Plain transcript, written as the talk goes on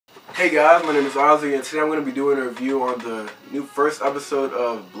Hey guys, my name is Ozzy, and today I'm going to be doing a review on the new first episode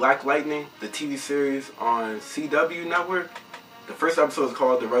of Black Lightning, the TV series on CW Network. The first episode is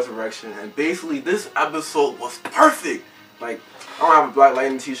called The Resurrection, and basically this episode was perfect. Like, I don't have a Black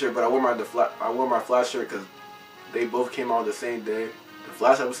Lightning t-shirt, but I wore my Flash shirt because they both came out the same day. The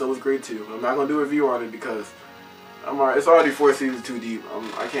Flash episode was great too. I'm not going to do a review on it because it's already 4 seasons too deep.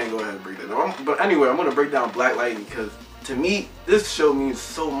 I can't go ahead and break that down. But anyway, I'm going to break down Black Lightning because to me, this show means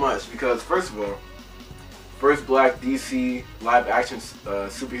so much because, first of all, first black DC live-action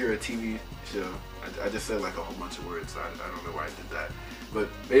superhero TV show. I just said like a whole bunch of words. I don't know why I did that. But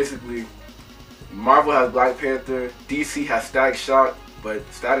basically, Marvel has Black Panther, DC has Static Shock, but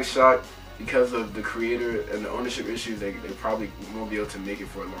Static Shock, because of the creator and the ownership issues, they probably won't be able to make it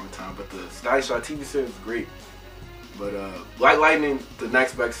for a long time. But the Static Shock TV series is great. But Black Lightning, the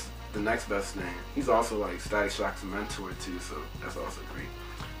next best name. He's also like Static Shock's mentor too, so that's also great.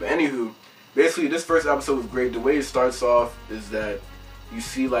 But anywho, basically this first episode was great. The way it starts off is that you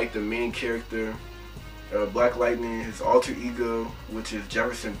see like the main character, Black Lightning, his alter ego, which is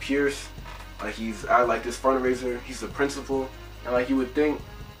Jefferson Pierce. Like he's at like this fundraiser. He's the principal, and like you would think,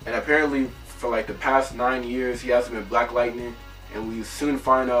 and apparently for like the past 9 years he hasn't been Black Lightning, and we soon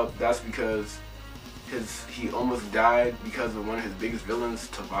find out that's because he almost died because of one of his biggest villains,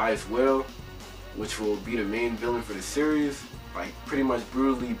 Tobias Whale, which will be the main villain for the series. Like pretty much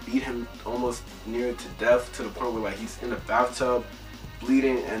brutally beat him almost near to death, to the point where like he's in a bathtub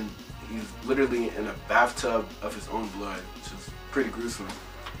bleeding, and he's literally in a bathtub of his own blood, which is pretty gruesome.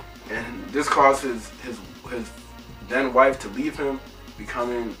 And this caused his then wife to leave him,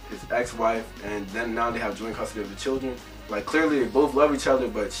 becoming his ex-wife, and then now they have joint custody of the children. Like clearly they both love each other,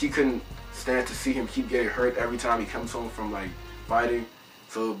 but she couldn't stand to see him keep getting hurt every time he comes home from like fighting.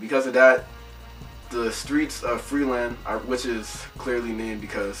 So because of that, the streets of Freeland, which is clearly named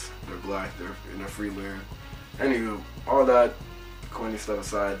because they're black, they're in a free land. Anywho, all that corny stuff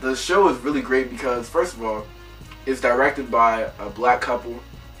aside, the show is really great because first of all, it's directed by a black couple,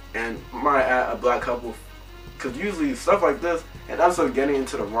 and might add a black couple, because usually stuff like this, and also getting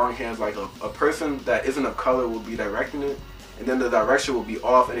into the wrong hands, like a person that isn't of color will be directing it, and then the direction will be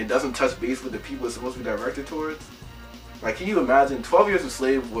off, and it doesn't touch base with the people it's supposed to be directed towards. Like, can you imagine? 12 Years a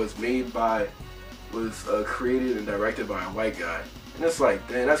Slave was created and directed by a white guy, and it's like,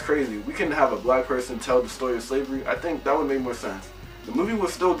 dang, that's crazy. We couldn't have a black person tell the story of slavery. I think that would make more sense. The movie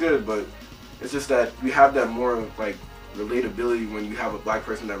was still good, but it's just that we have that more like relatability when you have a black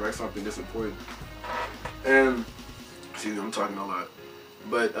person direct something this important. And see, I'm talking a lot,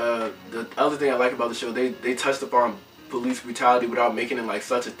 but the other thing I like about the show, they touched upon police brutality without making it like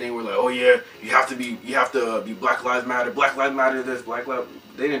such a thing where like, oh yeah, you have to be Black Lives Matter this, Black Lives.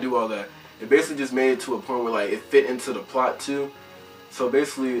 They didn't do all that. It basically just made it to a point where like it fit into the plot too. So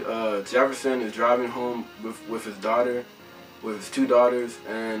basically, Jefferson is driving home with his daughter, with his 2 daughters,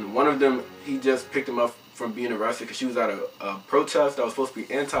 and one of them, he just picked him up from being arrested because she was at a protest that was supposed to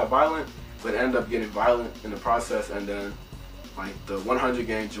be anti-violent, but ended up getting violent in the process, and then like the 100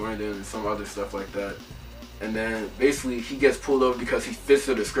 gang joined in and some other stuff like that. And then basically he gets pulled over because he fits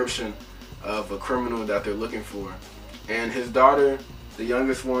the description of a criminal that they're looking for. And his daughter, the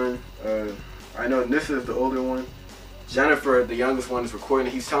youngest one, I know this is the older one, Jennifer, the youngest one, is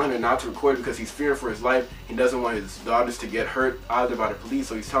recording. He's telling her not to record because he's fearing for his life. He doesn't want his daughters to get hurt either by the police,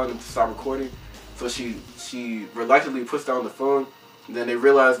 so he's telling them to stop recording. So she reluctantly puts down the phone, and then they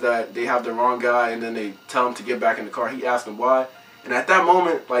realize that they have the wrong guy, and then they tell him to get back in the car. He asks them why, and at that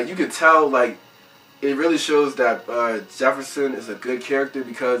moment, like, you could tell, like, it really shows that Jefferson is a good character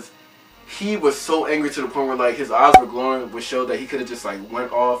because he was so angry to the point where like his eyes were glowing, which showed that he could have just like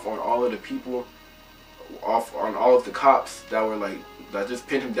went off on all of the people, off on all of the cops that were like, that just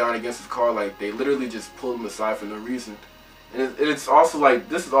pinned him down against his car. Like they literally just pulled him aside for no reason. And it's also like,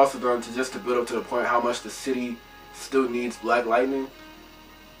 this is also done to build up to the point how much the city still needs Black Lightning.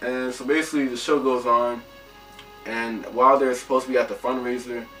 And so basically the show goes on, and while they're supposed to be at the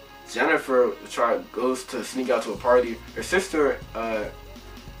fundraiser, Jennifer goes to sneak out to a party. Her sister,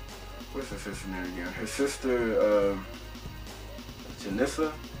 what's her sister's name again? Her sister,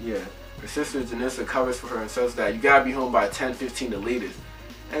 Janissa? Yeah. Her sister, Janissa, covers for her and says that you gotta be home by 10:15 the latest.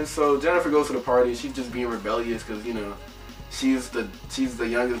 And so Jennifer goes to the party. She's just being rebellious because, you know, she's the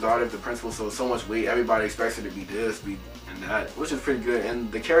youngest daughter of the principal, so much weight. Everybody expects her to be this, be and that, which is pretty good.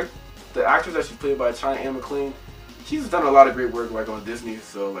 And the actress that she's played by, Cheyenne McLean, she's done a lot of great work like on Disney,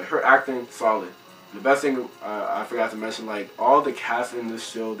 so like her acting, solid. The best thing I forgot to mention, like all the cast in this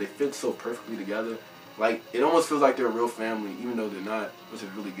show, they fit so perfectly together. Like it almost feels like they're a real family, even though they're not, which is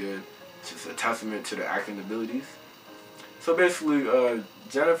really good. It's just a testament to their acting abilities. So basically,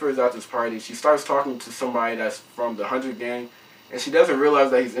 Jennifer is at this party. She starts talking to somebody that's from the 100 gang, and she doesn't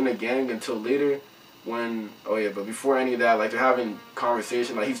realize that he's in the gang until later. When but before any of that, like they're having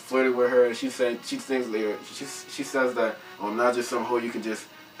conversation, like he's flirting with her, and she thinks later, she says that, oh, I'm not just some hoe you can just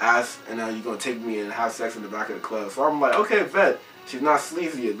ask, and now you're gonna take me and have sex in the back of the club. So I'm like, okay, bet. She's not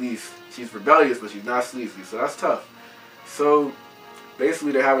sleazy, at least. She's rebellious, but she's not sleazy, so that's tough. So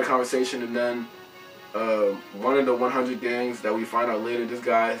basically, they're having a conversation, and then one of the 100 gangs that we find out later, this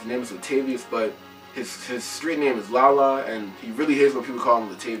guy, his name is Latavius, but his street name is Lala, and he really hates when people call him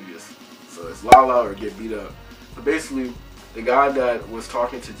Latavius. So it's Lala or get beat up. So basically, the guy that was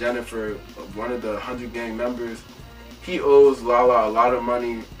talking to Jennifer, one of the 100 gang members, he owes Lala a lot of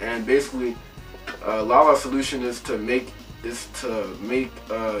money, and basically, Lala's solution is to make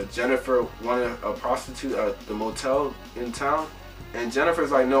Jennifer want a prostitute at the motel in town. And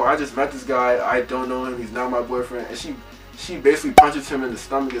Jennifer's like, no, I just met this guy. I don't know him. He's not my boyfriend. And she basically punches him in the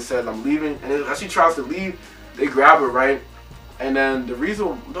stomach and says, I'm leaving. And as she tries to leave, they grab her, right? And then the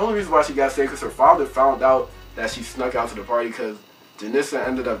only reason why she got saved because her father found out that she snuck out to the party because Janissa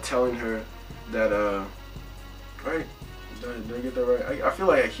ended up telling her that, right? Did I get that right? I feel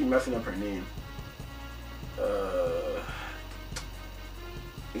like I keep messing up her name.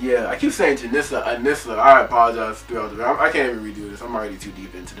 Yeah, I keep saying Janissa, Anissa. I apologize throughout the video. I can't even redo this. I'm already too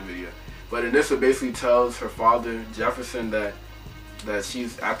deep into the video. But Anissa basically tells her father, Jefferson, that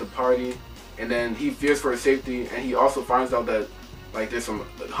she's at the party. And then he fears for her safety. And he also finds out that like there's some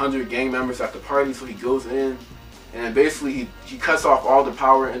 100 gang members at the party. So he goes in. And basically he cuts off all the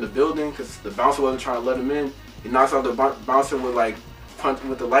power in the building because the bouncer wasn't trying to let him in. He knocks out the bouncer with like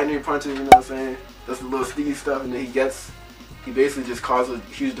with the lightning punches, you know what I'm saying? Does the little sticky stuff. And then he basically just causes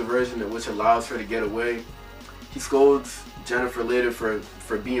a huge diversion which allows her to get away. He scolds Jennifer later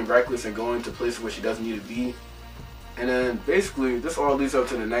for being reckless and going to places where she doesn't need to be. And then basically this all leads up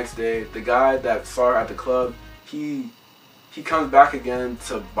to the next day. The guy that saw her at the club, he comes back again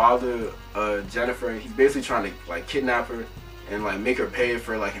to bother Jennifer, and he's basically trying to like kidnap her and like make her pay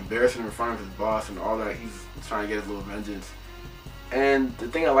for like embarrassing her in front of his boss and all that. He's trying to get his little vengeance. And the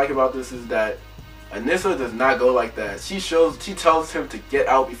thing I like about this is that Anissa does not go like that. She tells him to get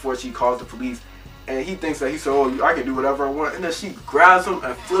out before she calls the police, and he thinks that he said, oh, I can do whatever I want, and then she grabs him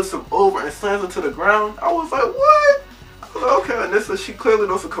and flips him over and slams him to the ground. I was like, what? I was like, okay, Anissa, she clearly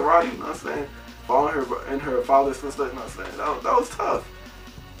knows some karate, you know what I'm saying? Following her in her father's footsteps, you know what I'm saying? That was tough.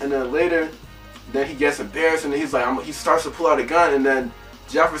 And then later, then he gets embarrassed, and he's like, he starts to pull out a gun, and then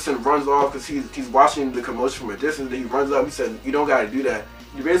Jefferson runs off because he's watching the commotion from a distance. Then he runs up. He said, you don't got to do that.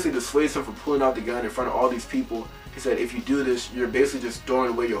 He basically dissuades him from pulling out the gun in front of all these people. He said, if you do this, you're basically just throwing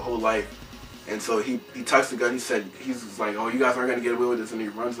away your whole life. And so he tucks the gun. He's like, oh, you guys aren't going to get away with this. And he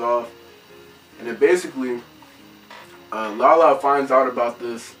runs off. And then basically, Lala finds out about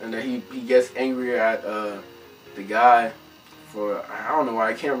this. And then he gets angrier at the guy for, I don't know why,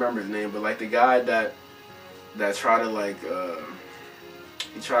 I can't remember his name. But like the guy that tried to like,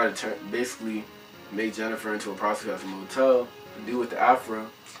 he tried to basically make Jennifer into a prostitute at the motel. The dude with the afro.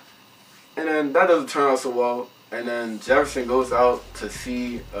 And then that doesn't turn out so well. And then Jefferson goes out to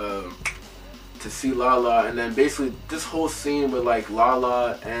see Lala, and then basically this whole scene with like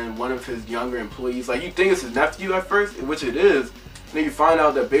Lala and one of his younger employees, like you think it's his nephew at first, which it is, and then you find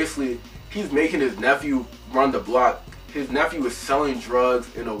out that basically he's making his nephew run the block. His nephew is selling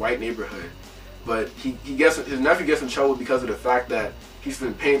drugs in a white neighborhood, but his nephew gets in trouble because of the fact that he's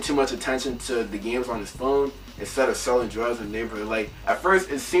been paying too much attention to the games on his phone instead of selling drugs in the neighborhood. Like, at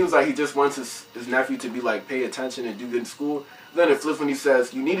first, it seems like he just wants his nephew to be like, pay attention and do good in school. Then it flips when he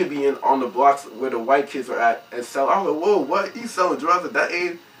says, you need to be on the blocks where the white kids are at and sell. I was like, whoa, what? He's selling drugs at that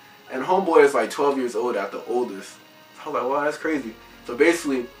age? And homeboy is like 12 years old at the oldest. I was like, wow, that's crazy. So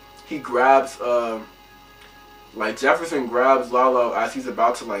basically, he grabs, like Jefferson grabs Lala as he's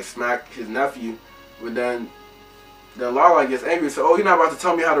about to like smack his nephew. But then Lala gets angry and says, oh, you're not about to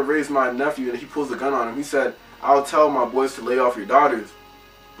tell me how to raise my nephew. And he pulls the gun on him. He said, I'll tell my boys to lay off your daughters,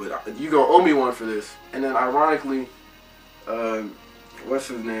 but you gonna owe me one for this. And then ironically, what's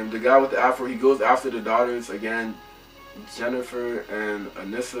his name? The guy with the afro, he goes after the daughters again, Jennifer and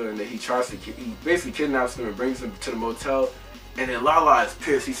Anissa, and then he basically kidnaps them and brings them to the motel. And then Lala is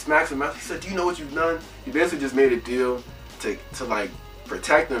pissed. He smacks him out. He said, do you know what you've done? He basically just made a deal to like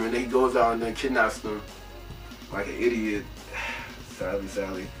protect them, and then he goes out and then kidnaps them like an idiot.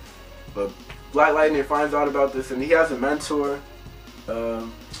 Sadly. But Black Lightning finds out about this, and he has a mentor.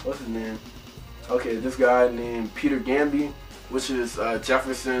 What's his name? Okay, this guy named Peter Gamby, which is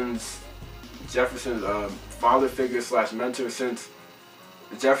Jefferson's father figure / mentor, since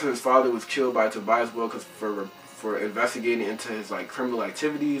Jefferson's father was killed by Tobias Well for for investigating into his like criminal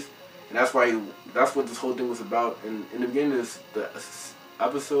activities, and that's what this whole thing was about. And in the beginning of the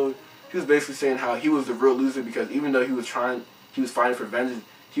episode, he was basically saying how he was the real loser because even though he was fighting for vengeance,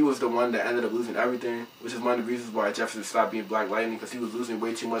 he was the one that ended up losing everything, which is one of the reasons why Jefferson stopped being Black Lightning, because he was losing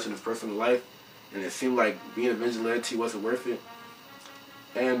way too much in his personal life, and it seemed like being a vigilante wasn't worth it.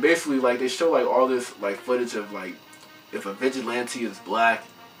 And basically, like, they show like all this like footage of like if a vigilante is black,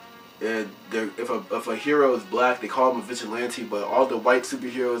 and if a hero is black, they call him a vigilante. But all the white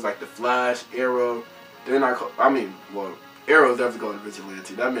superheroes like the Flash, Arrow, they're not. Arrow's definitely called a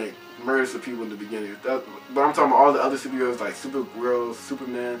vigilante. That meant murders of people in the beginning. But I'm talking about all the other superheroes like Supergirl,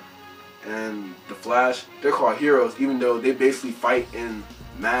 Superman, and the Flash. They're called heroes, even though they basically fight in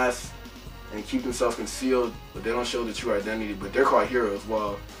masks and keep themselves concealed, but they don't show the true identity. But they're called heroes.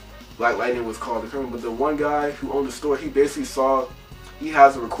 While Black Lightning was called the criminal. But the one guy who owned the store, he basically he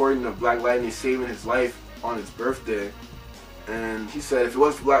has a recording of Black Lightning saving his life on his birthday. And he said, if it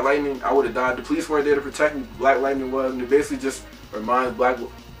wasn't for Black Lightning, I would have died. The police weren't there to protect me. Black Lightning was. And it basically just reminds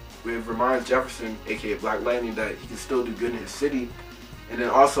Jefferson, aka Black Lightning, that he can still do good in his city. And then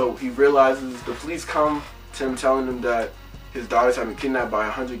also, he realizes the police come to him telling him that his daughters have been kidnapped by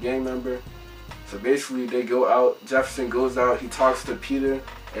 100 gang members. So basically, they go out. Jefferson goes out. He talks to Peter.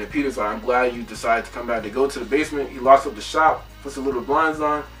 And Peter's like, I'm glad you decided to come back. They go to the basement. He locks up the shop, puts the little blinds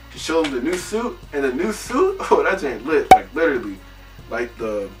on. He shows him the new suit. And the new suit, oh, that ain't lit. Like, literally. Like,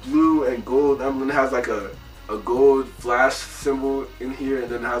 the blue and gold emblem has, like, a gold flash symbol in here.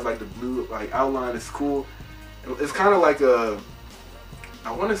 And then it has, like, the blue, like, outline. It's cool. It's kind of like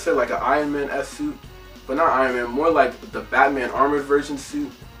I want to say, like, an Iron Man-esque suit. But not Iron Man. More like the Batman armored version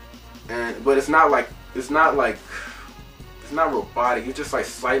suit. But it's not robotic. It's just like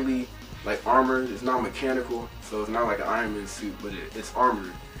slightly like armored. It's not mechanical, so it's not like an Iron Man suit, but it's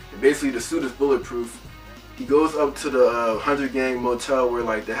armored. And basically, the suit is bulletproof. He goes up to the 100 gang motel where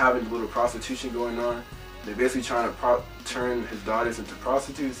like they're having a little prostitution going on. They're basically trying to turn his daughters into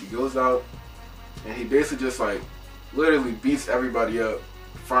prostitutes. He goes out and he basically just like literally beats everybody up,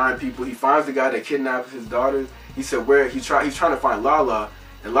 find people. He finds the guy that kidnapped his daughters. He said he's trying to find Lala.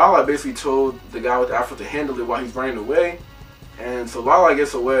 And Lala basically told the guy with the afro to handle it while he's running away. And so Lala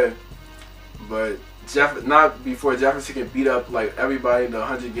gets away, but not before Jefferson can beat up like everybody in the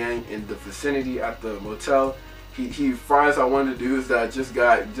 100 gang in the vicinity at the motel. He finds out one of the dudes that just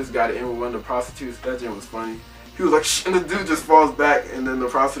got in with one of the prostitutes. That jam was funny. He was like, shh, and the dude just falls back, and then the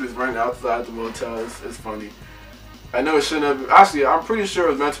prostitute's running outside the motel. It's funny. I know it shouldn't have been. Actually, I'm pretty sure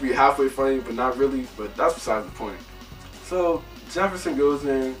it was meant to be halfway funny, but not really. But that's besides the point. So Jefferson goes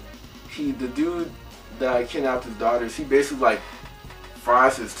in. The dude that kidnapped his daughters, he basically like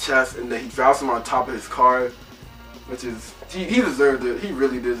fries his chest, and then he drops him on top of his car, which is he deserved it. He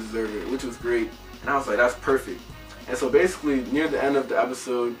really did deserve it, which was great. And I was like, that's perfect. And so basically, near the end of the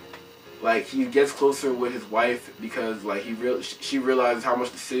episode, like he gets closer with his wife because like she realizes how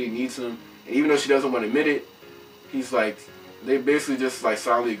much the city needs him, and even though she doesn't want to admit it, he's like, they basically just like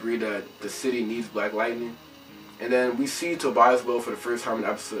silently agree that the city needs Black Lightning. And then we see Tobias Will for the first time in the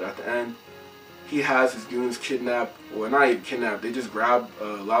episode at the end. He has his goons kidnapped, or not even kidnapped, they just grab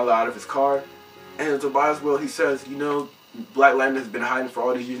Lala out of his car. And Tobias Will, he says, you know, Black Lightning has been hiding for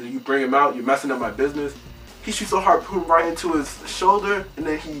all these years, and you bring him out, you're messing up my business. He shoots a harpoon right into his shoulder, and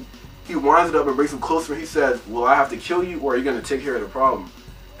then he winds it up and brings him closer. He says, well, I have to kill you, or are you going to take care of the problem?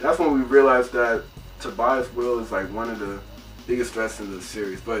 And that's when we realized that Tobias Will is like one of the biggest threats in the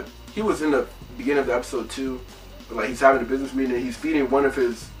series. But he was in the beginning of the episode too. But like he's having a business meeting, and he's feeding one of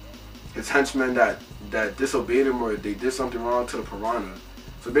his henchmen that disobeyed him or they did something wrong to the piranha.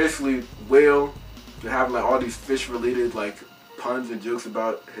 So basically, Whale, they're having like all these fish-related like puns and jokes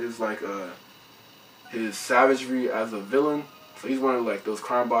about his like his savagery as a villain. So he's one of like those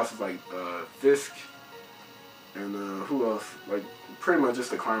crime bosses like Fisk and who else? Like pretty much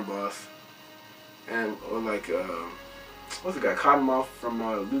just a crime boss. And or like what's the guy? Cottonmouth from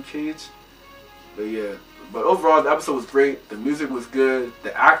Luke Cage. But yeah. But overall, the episode was great. The music was good.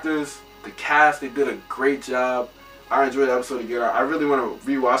 The actors, the cast, they did a great job. I enjoyed the episode again. I really want to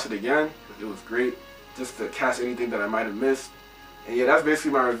rewatch it again. It was great. Just to catch anything that I might have missed. And yeah, that's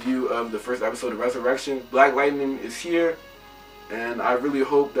basically my review of the first episode of Resurrection. Black Lightning is here. And I really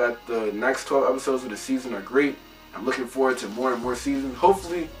hope that the next 12 episodes of the season are great. I'm looking forward to more and more seasons.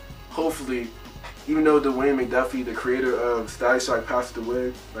 Hopefully, even though Dwayne McDuffie, the creator of Static Shock, passed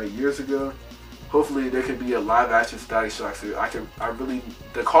away like years ago, hopefully there could be a live-action Static Shock series.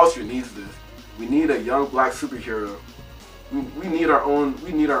 The culture needs this. We need a young black superhero. We need our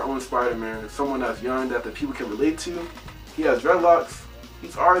own Spider-Man. Someone that's young that the people can relate to. He has dreadlocks.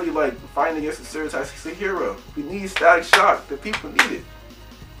 He's already like fighting against the stereotypes. He's a hero. We need Static Shock. The people need it.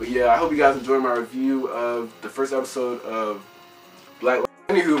 But yeah, I hope you guys enjoyed my review of the first episode of Black.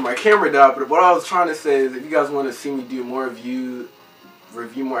 Anywho, my camera died, but what I was trying to say is if you guys want to see me do more review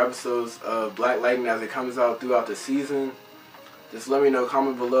more episodes of Black Lightning as it comes out throughout the season, just let me know,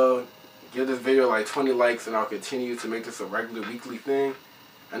 comment below. Give this video like 20 likes and I'll continue to make this a regular weekly thing.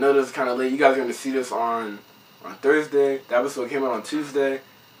 I know this is kind of late. You guys are going to see this on Thursday. The episode came out on Tuesday.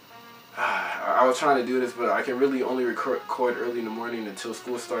 I was trying to do this, but I can really only record early in the morning until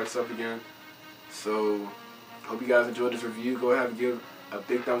school starts up again. So, hope you guys enjoyed this review. Go ahead and give a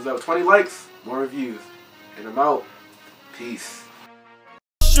big thumbs up. 20 likes, more reviews. And I'm out. Peace.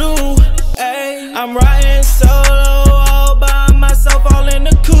 I'm riding solo all by myself, all in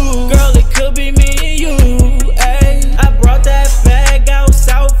the coupe. Girl, it could be me and you. I brought that bag out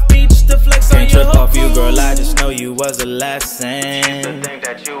South Beach to flex on your off you, girl. I just know you was a lesson. Used to think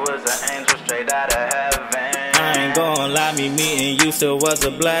that you was an angel straight out of heaven. I ain't gonna lie, me meeting you still was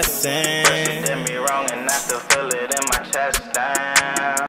a blessing. But you did me wrong and I still feel it in my chest.